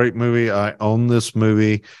is a great movie. I own this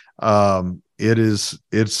movie.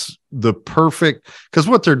 It's the perfect, because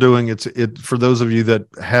what they're doing, it's for those of you that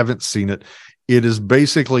haven't seen it, it is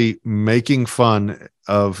basically making fun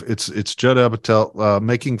of it's Judd Apatow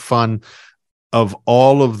making fun of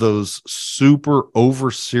all of those super over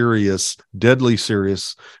serious, deadly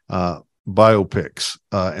serious biopics,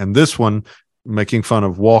 and this one making fun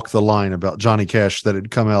of Walk the Line about Johnny Cash that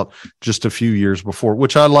had come out just a few years before,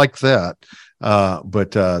 which I like that.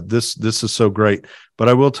 But this is so great. But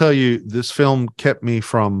I will tell you, this film kept me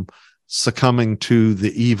from succumbing to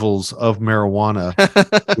the evils of marijuana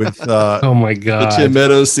with oh my god, the Tim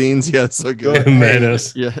Meadows scenes. Yeah, it's so good.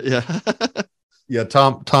 Meadows. Yeah.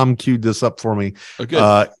 Tom queued this up for me.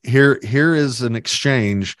 Okay. Here is an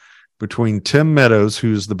exchange between Tim Meadows,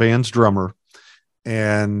 who's the band's drummer,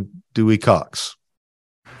 and Dewey Cox.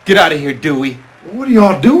 Get out of here, Dewey. What are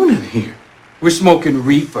y'all doing in here? We're smoking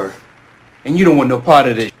reefer, and you don't want no part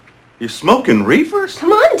of this. You're smoking reefers?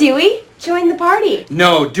 Come on, Dewey. Join the party.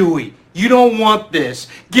 No, Dewey. You don't want this.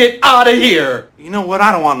 Get out of here. You know what?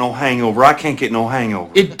 I don't want no hangover. I can't get no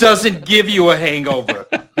hangover. It doesn't give you a hangover.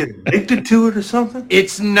 Get addicted to it or something?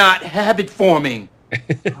 It's not habit forming.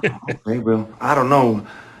 Okay, well, I don't know.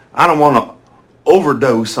 I don't want to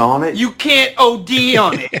overdose on it. You can't OD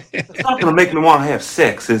on it. It's not going to make me want to have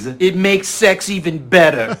sex, is it? It makes sex even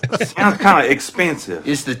better. Sounds kind of expensive.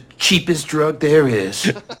 It's the cheapest drug there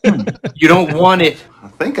is. You don't want it. I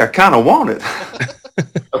think I kind of want it.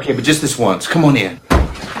 Okay, but just this once. Come on in.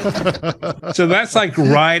 So that's like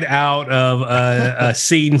right out of a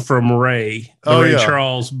scene from Ray, the Ray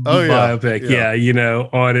Charles biopic. Yeah,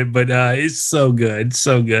 on it. But it's so good.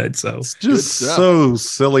 So good. So it's just so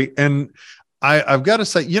silly. And I've got to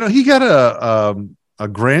say, he got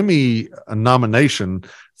Grammy nomination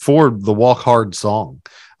for the Walk Hard song.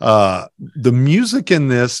 The music in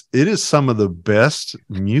this, it is some of the best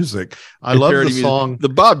music. I love the song. The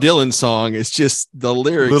Bob Dylan song is just the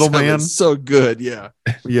lyrics. Little Man, so good. Yeah.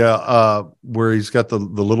 Yeah. Where he's got the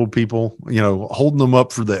little people, holding them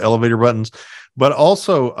up for the elevator buttons, but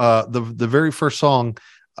also the very first song,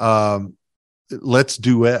 Let's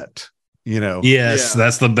Duet, Yes,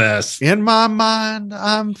 that's the best. In my mind,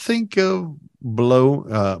 I'm think of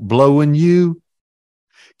blowing you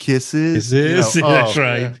kisses. That's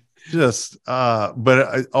right. Just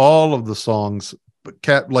but all of the songs,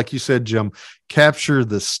 like you said, Jim, capture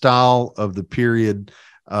the style of the period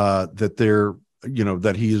that they're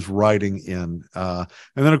that he is writing in, and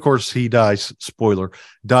then of course he dies. Spoiler: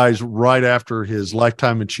 dies right after his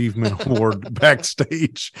Lifetime Achievement Award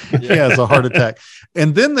backstage. He has a heart attack,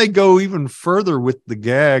 and then they go even further with the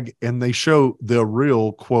gag, and they show the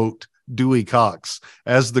real quote Dewey Cox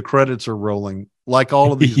as the credits are rolling, like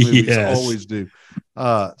all of these movies always do.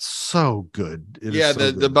 So good.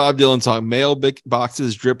 The Bob Dylan song, mail big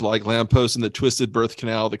boxes drip like lampposts in the twisted birth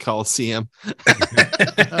canal of the Coliseum.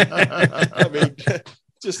 I mean,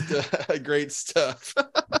 just great stuff.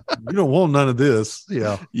 You don't want none of this.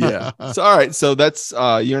 Yeah. So all right, so that's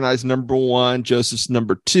you and I's number one, Joseph's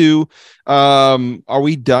number two. Are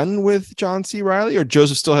we done with John C. Reilly, or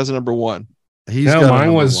Joseph still has a number one?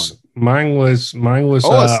 Mine was Stan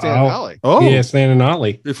and Ollie. Stan and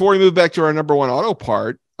Ollie. Before we move back to our number one auto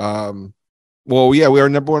part, we are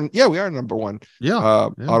number one. We are number one.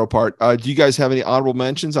 Auto part. Do you guys have any honorable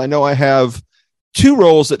mentions? I know I have two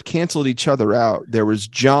roles that canceled each other out. There was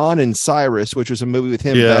John and Cyrus, which was a movie with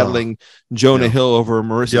him battling Jonah Hill over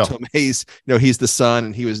Marissa Tomei's. He's the son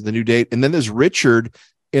and he was the new date. And then there's Richard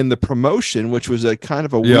in The Promotion, which was a kind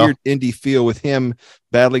of a weird indie feel with him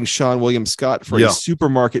battling Sean William Scott for a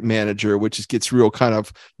supermarket manager, which gets real kind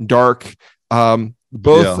of dark.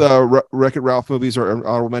 Both Wreck-It Ralph movies are an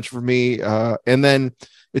honorable mention for me. And then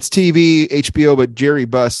it's TV, HBO, but Jerry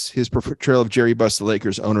Buss, his portrayal of Jerry Buss, the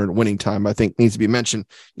Lakers owner in Winning Time, I think needs to be mentioned,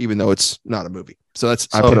 even though it's not a movie. So I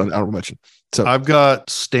put it on honorable mention. So I've got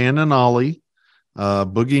Stan and Ollie,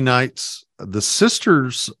 Boogie Nights, The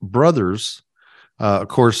Sisters Brothers, of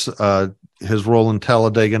course, his role in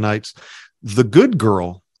Talladega Nights, The Good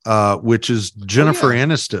Girl, which is Jennifer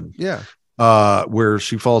Aniston. Where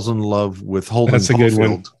she falls in love with Holden. That's a good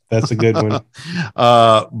one. That's a good one.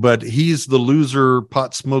 But he's the loser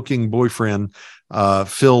pot smoking boyfriend,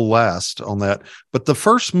 Phil Last on that. But the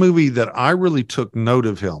first movie that I really took note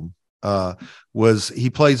of him was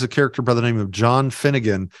he plays a character by the name of John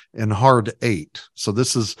Finnegan in Hard Eight. So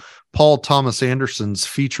this is Paul Thomas Anderson's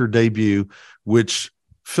feature debut, which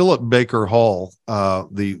Philip Baker Hall,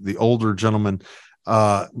 the older gentleman,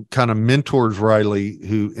 kind of mentors Riley,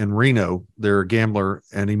 who in Reno, they're a gambler,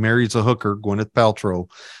 and he marries a hooker, Gwyneth Paltrow,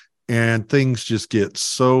 and things just get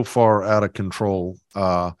so far out of control.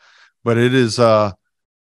 But it is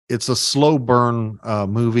it's a slow burn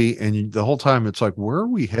movie, and the whole time it's like, where are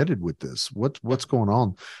we headed with this? What's going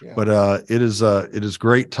on? But it is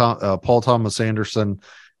great. Paul Thomas Anderson,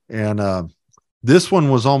 and this one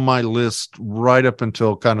was on my list right up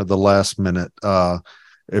until kind of the last minute.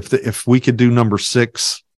 If we could do number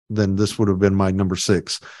 6, then this would have been my number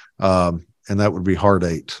 6. And that would be Hard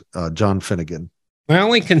Eight, John Finnegan. I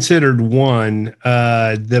only considered one,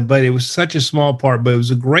 but it was such a small part, but it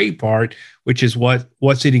was a great part, which is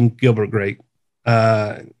What's Eating Gilbert Grape.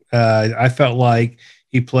 I felt like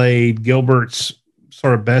he played Gilbert's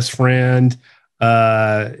sort of best friend.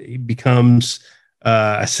 He becomes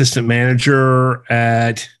assistant manager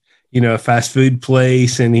at a fast food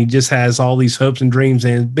place, and he just has all these hopes and dreams.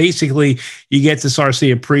 And basically you get to start to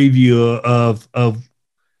see a preview of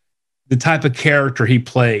the type of character he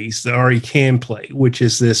plays or he can play, which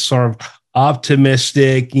is this sort of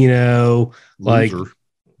optimistic, I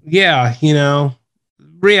guess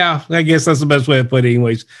that's the best way to put it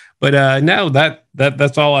anyways. But no,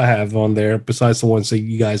 that's all I have on there besides the ones that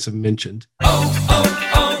you guys have mentioned.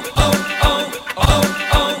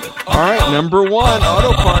 All right, number one,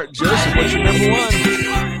 auto part. Joseph, what's your number one?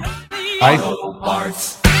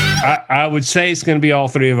 I would say it's going to be all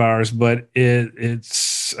three of ours, but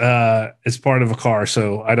it's part of a car,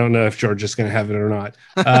 so I don't know if George is going to have it or not.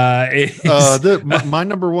 My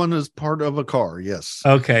number one is part of a car. Yes.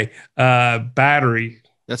 Okay. Battery.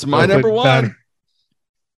 That's my number one. Battery.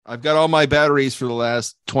 I've got all my batteries for the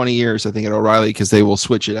last 20 years, I think, at O'Reilly, because they will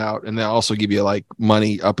switch it out, and they'll also give you like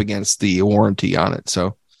money up against the warranty on it.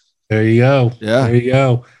 So. There you go. Yeah. There you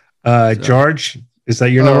go. George, is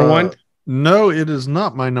that your number one? No, it is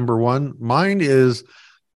not my number one. Mine is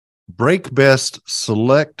Brake Best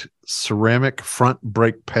Select ceramic front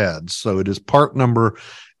brake pads. So it is part number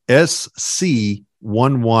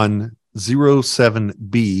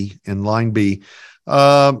SC1107B in line B.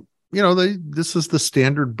 This is the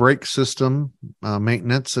standard brake system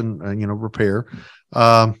maintenance and repair.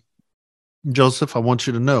 Joseph, I want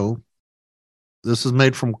you to know this is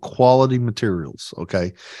made from quality materials.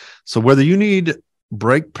 Okay, so whether you need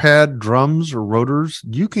brake pad drums or rotors,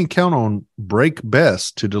 you can count on Brake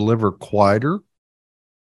Best to deliver quieter,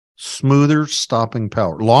 smoother stopping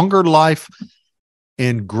power, longer life,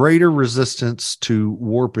 and greater resistance to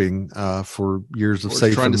warping for years of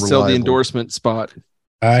safe trying and to reliable. sell the endorsement spot.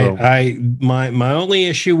 My only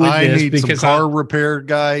issue with I this need because some car repair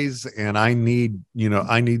guys, and I need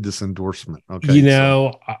this endorsement. Okay,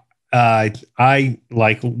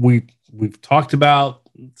 we've talked about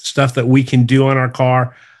stuff that we can do on our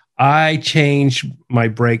car. I changed my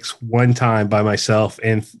brakes one time by myself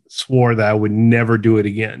and swore that I would never do it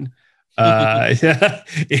again.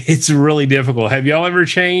 It's really difficult. Have y'all ever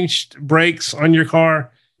changed brakes on your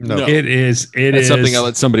car? No. That's something I'll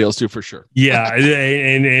let somebody else do for sure. Yeah,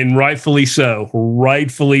 and rightfully so.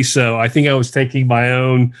 Rightfully so. I think I was taking my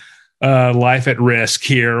own life at risk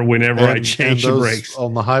here whenever I changed the brakes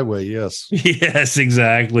on the highway. Yes. Yes,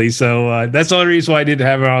 exactly. So that's the only reason why I didn't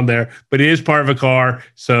have it on there, but it is part of a car.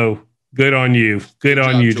 So good on you. Good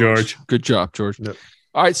on you, George. Good job, George. Yep.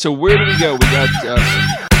 All right. So where do we go?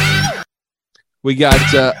 We got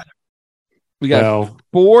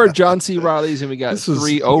 4 John C. Rileys and we got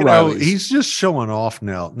 3 O'Reillys. He's just showing off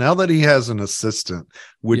now that he has an assistant,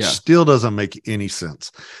 which still doesn't make any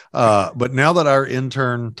sense. But now that our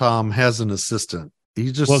intern Tom has an assistant,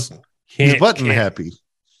 he's just he's button happy.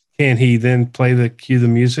 Can he then cue the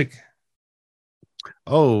music?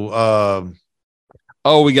 We got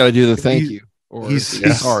to do the thank you. Or he's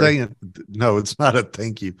saying no, it's not a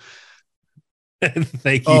thank you.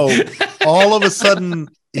 Thank you. All of a sudden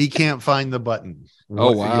he can't find the button.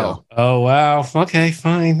 Oh wow. Oh wow. Okay,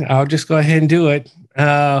 fine. I'll just go ahead and do it.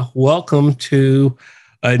 Welcome to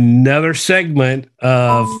another segment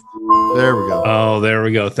of There we go. Oh, there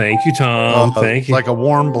we go. Thank you, Tom. Thank you. Like a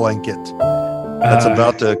warm blanket that's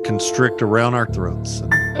about to constrict around our throats.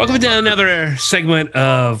 Welcome to another segment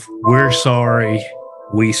of We're Sorry,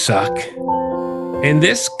 We Suck. And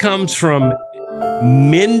this comes from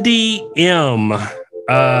Mindy M.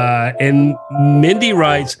 And Mindy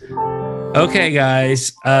writes, okay,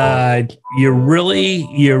 guys, you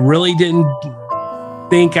really didn't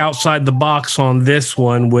think outside the box on this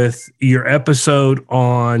one with your episode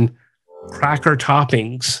on cracker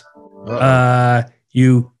toppings.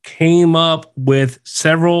 You came up with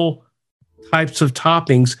several types of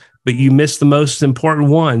toppings, but you missed the most important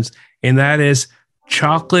ones, and that is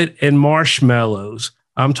chocolate and marshmallows.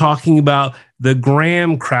 I'm talking about the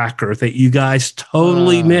graham cracker that you guys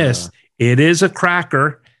totally missed. It is a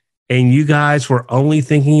cracker, and you guys were only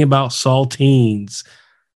thinking about saltines.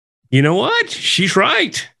 You know what? She's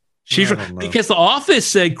right. She's right. Because The Office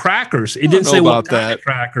said crackers. It didn't say about what kind that. of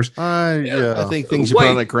crackers. I think things you put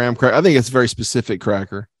on a graham cracker. I think it's a very specific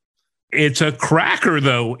cracker. It's a cracker,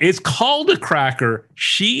 though. It's called a cracker.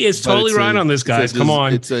 She is totally right on this, guys. Come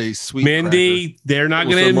on. It's a sweet Mindy, cracker. They're not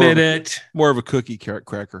going to admit it. More of a cookie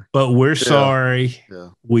cracker. But we're sorry.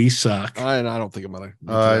 Yeah. We suck. I don't think I'm going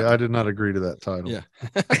to. I did not agree to that title. Yeah.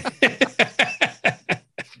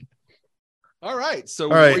 All right. So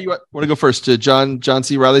right. Where you want to go first to John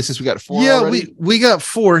C. Reilly, since we got 4 already? we got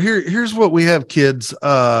 4. Here's what we have, kids.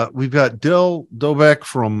 We've got Del Dobeck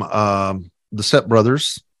from the Step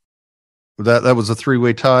Brothers. That was a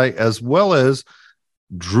 3-way tie, as well as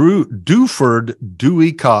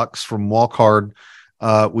Dewey Cox from Walk Hard.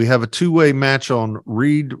 We have a 2-way match on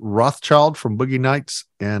Reed Rothschild from Boogie Nights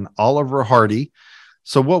and Oliver Hardy.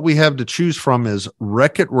 So what we have to choose from is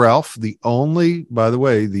Wreck-It Ralph, the only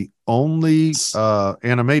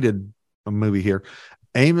animated movie here.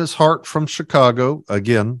 Amos Hart from Chicago.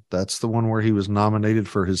 Again, that's the one where he was nominated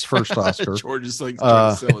for his first Oscar. George is like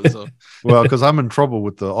trying to sell his own. Well, because I'm in trouble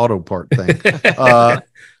with the auto part thing.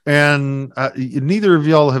 And neither of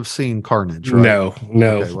y'all have seen Carnage, right? No.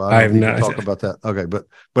 Okay, well, I have not. Talk about that. Okay, but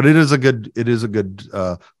it is a good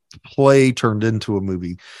play turned into a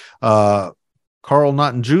movie. Carl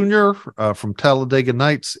Naughton Jr. From Talladega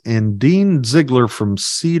Nights and Dean Ziegler from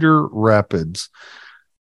Cedar Rapids.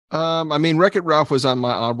 Wreck-It Ralph was on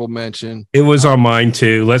my honorable mention. It was on mine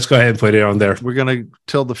too. Let's go ahead and put it on there. We're going to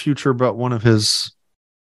tell the future about one of his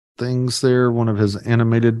things there, one of his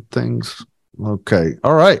animated things. Okay.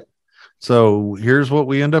 All right. So here's what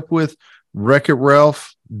we end up with. Wreck-It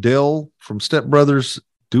Ralph, Dell from Step Brothers,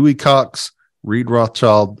 Dewey Cox, Reed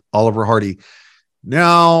Rothschild, Oliver Hardy.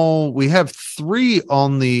 Now we have 3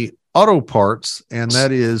 on the auto parts, and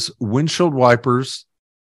that is windshield wipers,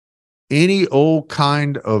 any old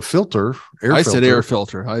kind of filter. I said air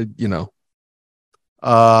filter. And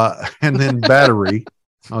then battery.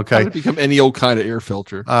 Okay. How did it become any old kind of air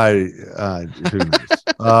filter? Who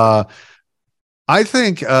knows? I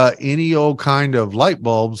think any old kind of light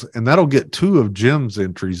bulbs, and that'll get 2 of Jim's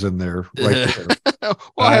entries in there right there.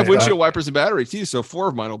 Well, I have windshield wipers and battery too, so 4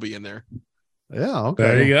 of mine will be in there. Yeah, okay.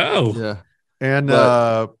 There you go. Yeah. And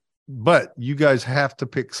but you guys have to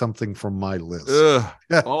pick something from my list. Ugh,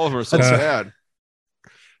 all of them are so sad.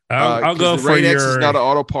 I'll go the for Rain X your. is not an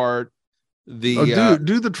auto part.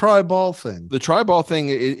 Do the tri-ball thing. The tri-ball thing,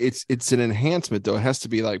 it's an enhancement though. It has to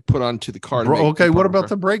be like put onto the car. Okay, what about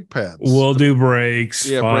the brake pads? We'll do brakes.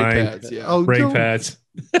 Yeah, fine. brake pads. Yeah. Oh, Brake pads.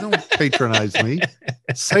 Don't patronize me.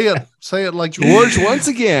 Say it like George once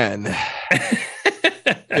again.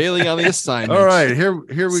 Failing on the assignment. All right, here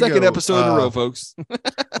we go. Second episode in a row, folks.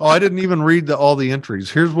 I didn't even read all the entries.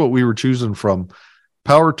 Here's what we were choosing from.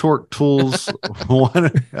 Power Torque Tools.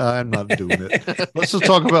 I'm not doing it. Let's just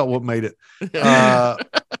talk about what made it.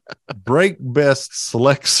 Brake Best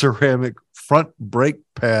Select Ceramic Front Brake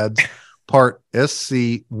Pads, part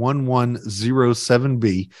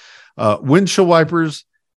SC1107B. Windshield wipers,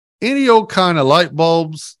 any old kind of light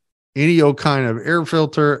bulbs, any old kind of air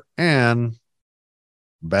filter, and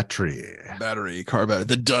car battery,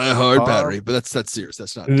 the die-hard battery. But that's serious.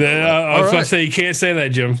 That's not. I was going to say, you can't say that,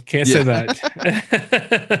 Jim. Can't say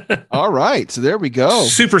that. All right, so there we go.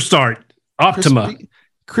 Superstart Optima.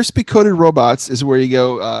 Crispy Coated Robots is where you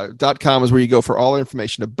go. .com is where you go for all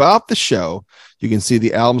information about the show. You can see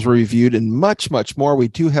the albums we reviewed and much, much more. We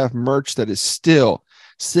do have merch that is still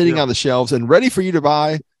sitting on the shelves and ready for you to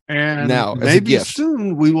buy. And now, maybe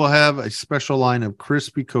soon we will have a special line of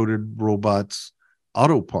Crispy Coated Robots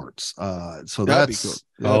auto parts. So that's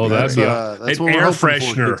cool. that's an hoping air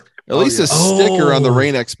freshener. for. At least a sticker on the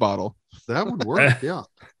Rain X bottle. That would work. Yeah.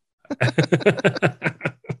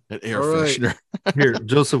 An air freshener. Here,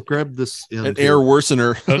 Joseph, grab this. An air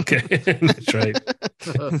worsener. Okay, that's right.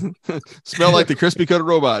 Smell like the Crispy Coated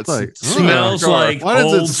Robots. Smells like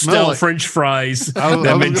old stale like? French fries that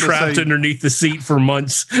have been trapped underneath the seat for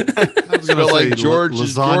months. Smell like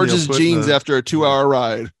George's jeans after a 2-hour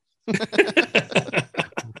ride.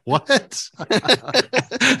 What?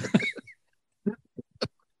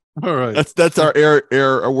 All right. That's our air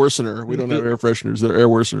worsener. We don't have air fresheners. They're air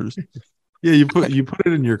worseners. Yeah, you put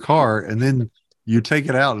it in your car and then you take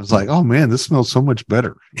it out and it's like, oh man, this smells so much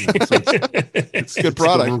better. So it's a good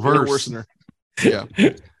product. Air worsener. Yeah.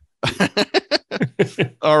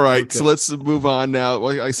 All right. So let's move on now.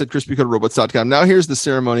 Like I said, crispycoated.robots.com. Now here's the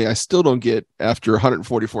ceremony I still don't get after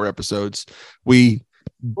 144 episodes. We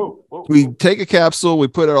take a capsule, we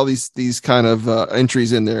put all these kind of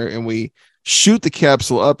entries in there, and we shoot the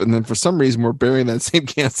capsule up, and then for some reason we're burying that same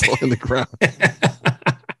capsule in the ground.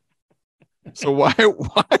 So why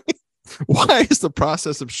is the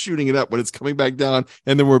process of shooting it up when it's coming back down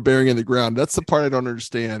and then we're burying it in the ground? That's the part I don't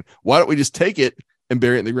understand. Why don't we just take it and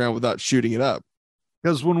bury it in the ground without shooting it up?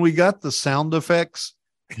 Because when we got the sound effects,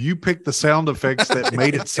 you picked the sound effects that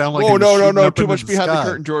made it sound like no, too much behind the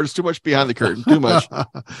curtain, George. Too much behind the curtain. Too much.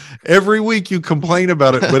 Every week you complain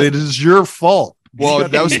about it, but it is your fault. Well,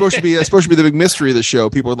 that was supposed to be the big mystery of the show.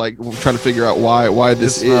 People are like trying to figure out why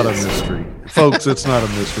this is not a mystery, folks. It's not a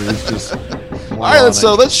mystery. It's just all right.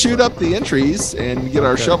 Let's shoot up the entries and get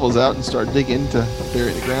our shovels out and start digging to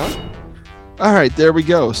bury the ground. All right, there we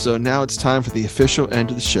go. So now it's time for the official end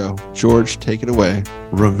of the show. George, take it away.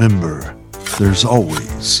 Remember, there's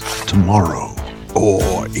always tomorrow,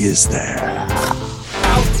 or is there?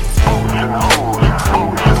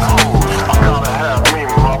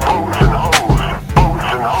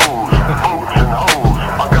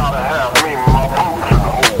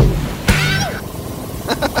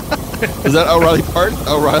 Is that O'Reilly part?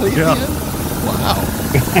 O'Reilly? Yeah. Wow.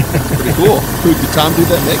 Pretty cool. Did Tom do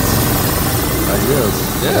that mix? I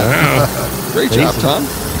guess. Yeah. Wow. Great job, Tom.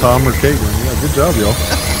 Tom or Caitlin. Yeah, good job, y'all.